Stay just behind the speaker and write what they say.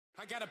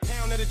I got a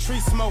pound of the tree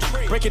smoke,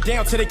 break it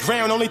down to the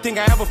ground. Only thing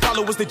I ever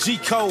followed was the G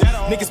code.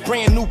 Niggas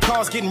brand new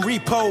cars getting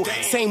repoed.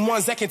 Same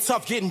ones acting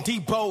tough getting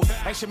deboed.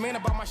 Ask your man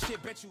about my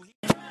shit, bet you.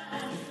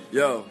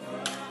 Yo,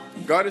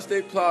 Garden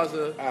State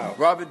Plaza,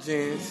 Robert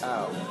Jeans,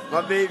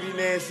 my baby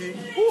Nancy.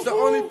 It's the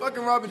only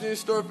fucking Robert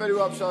Jeans store Fetty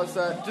Wap shots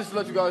at. Just to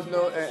let you guys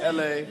know, in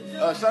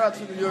LA. Shout out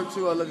to New York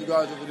too. I love you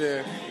guys over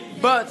there.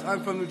 But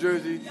I'm from New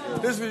Jersey.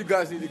 This is where you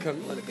guys need to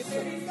come.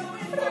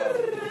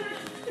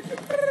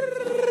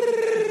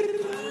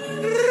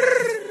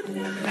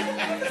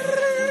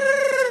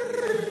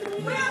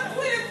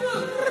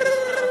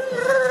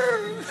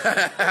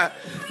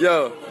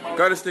 Yo,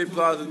 Garden State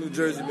Plaza, New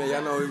Jersey, man.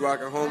 Y'all know we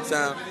rockin'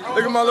 hometown.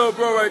 Look at my little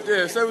bro right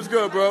there. Say what's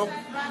good, bro.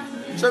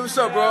 Say what's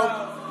up, bro.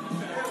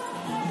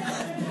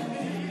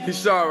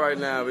 He's shy right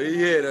now, but he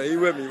here though. He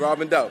with me,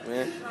 robbing out,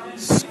 man.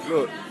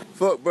 Look,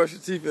 fuck brush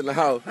your teeth in the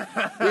house.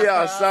 We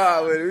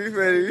outside with it.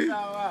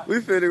 We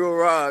finna go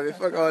rob it.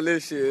 Fuck all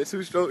this shit.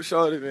 Two-stroke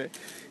shorty, man.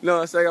 You know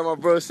what I'm saying? I got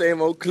my brother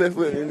same old Cliff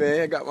with me,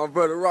 man. I got my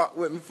brother Rock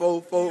with me,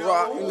 full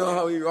rock. You know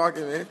how he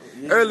rocking, man.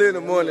 Early in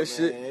the morning,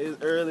 shit.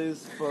 It's early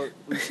as fuck.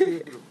 We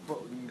sleep the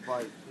fuck we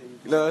fight.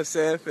 You know what I'm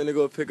saying? Finna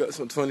go pick up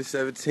some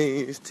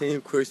 2017s,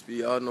 Team Crispy.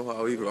 Y'all know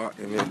how we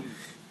rocking, man.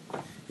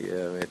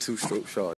 Yeah, man. Two-stroke shorty.